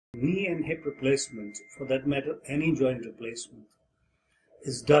knee and hip replacement, for that matter, any joint replacement,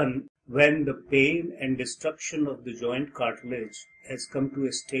 is done when the pain and destruction of the joint cartilage has come to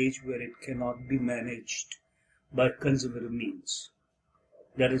a stage where it cannot be managed by conservative means.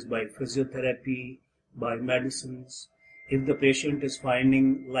 That is by physiotherapy, by medicines. If the patient is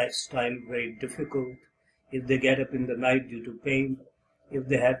finding lifestyle very difficult, if they get up in the night due to pain, if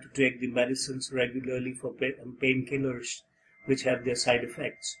they have to take the medicines regularly for painkillers which have their side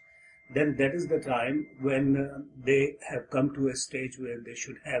effects, then that is the time when they have come to a stage where they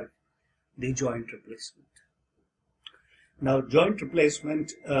should have the joint replacement. Now, joint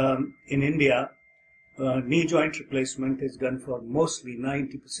replacement in India, knee joint replacement is done for mostly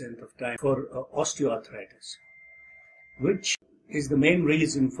 90% of time for osteoarthritis, which is the main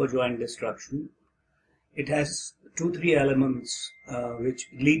reason for joint destruction. It has 2-3 elements which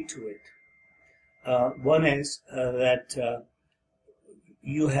lead to it. One is that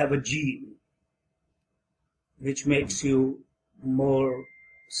you have a gene which makes you more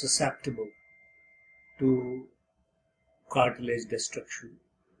susceptible to cartilage destruction.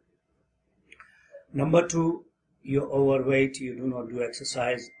 Number 2, you're overweight, you do not do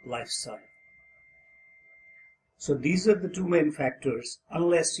exercise, lifestyle. So these are the 2 main factors,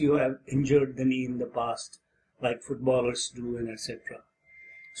 unless you have injured the knee in the past, like footballers do, and etc.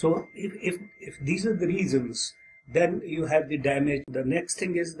 So if these are the reasons, then you have the damage. The next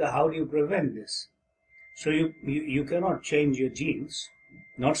thing is how do you prevent this? So you cannot change your genes,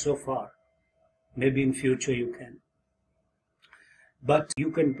 not so far. Maybe in future you can. But you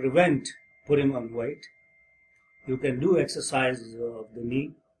can prevent putting on weight. You can do exercises of the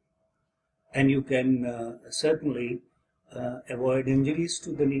knee. And you can certainly avoid injuries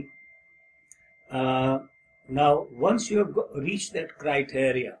to the knee. Now, once you have reached that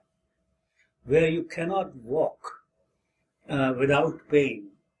criteria where you cannot walk without pain,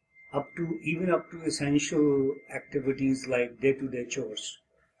 even up to essential activities like day-to-day chores,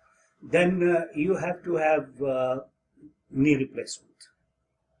 then you have to have knee replacement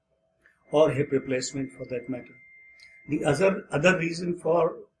or hip replacement for that matter. The other reason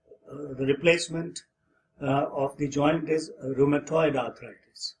for the replacement of the joint is rheumatoid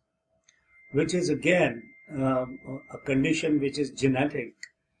arthritis, which is again a condition which is genetic,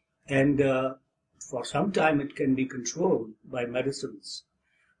 and for some time it can be controlled by medicines.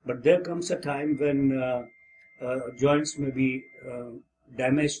 But there comes a time when joints may be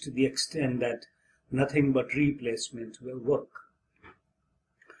damaged to the extent that nothing but replacement will work.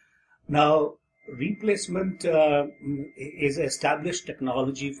 Now, replacement is established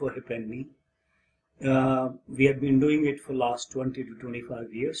technology for hip and knee. We have been doing it for the last 20 to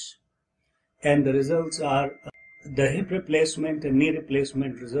 25 years. And the results are, the hip replacement and knee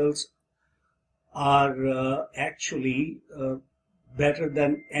replacement results are actually better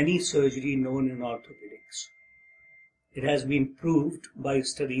than any surgery known in orthopedics. It has been proved by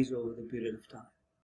studies over the period of time.